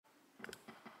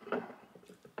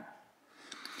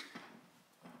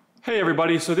Hey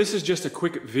everybody, so this is just a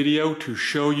quick video to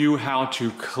show you how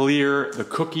to clear the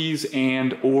cookies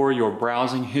and or your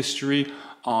browsing history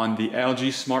on the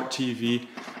LG Smart TV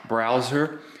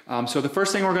browser. So the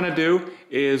first thing we're going to do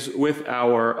is with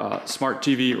our Smart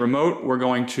TV remote, we're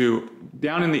going to,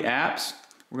 down in the apps,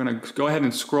 we're going to go ahead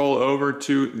and scroll over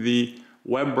to the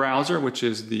web browser, which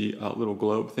is the little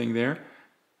globe thing there.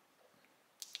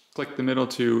 Click the middle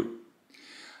to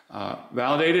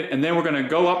validate it, and then we're going to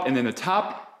go up, and in the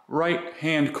top right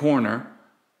hand corner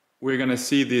we're going to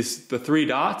see the three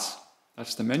dots.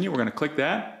 That's the menu. We're going to click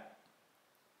that,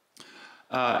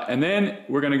 and then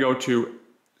we're going to go to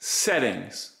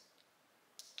settings,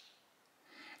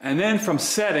 and then from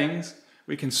settings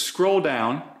we can scroll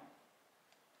down,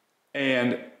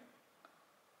 and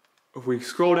if we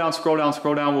scroll down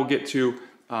we'll get to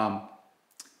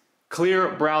clear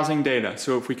browsing data.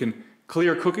 So if we can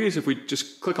clear cookies, if we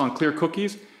just click on clear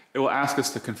cookies, it will ask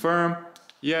us to confirm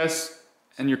yes,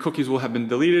 and your cookies will have been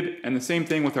deleted. And the same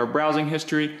thing with our browsing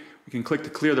history. We can click to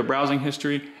clear the browsing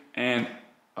history and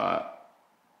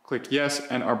click yes,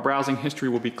 and our browsing history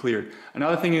will be cleared.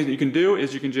 Another thing that you can do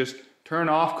is you can just turn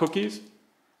off cookies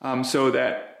so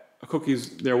that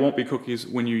there won't be cookies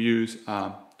when you use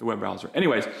the web browser.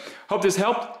 Anyways, hope this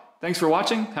helped. Thanks for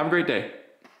watching. Have a great day.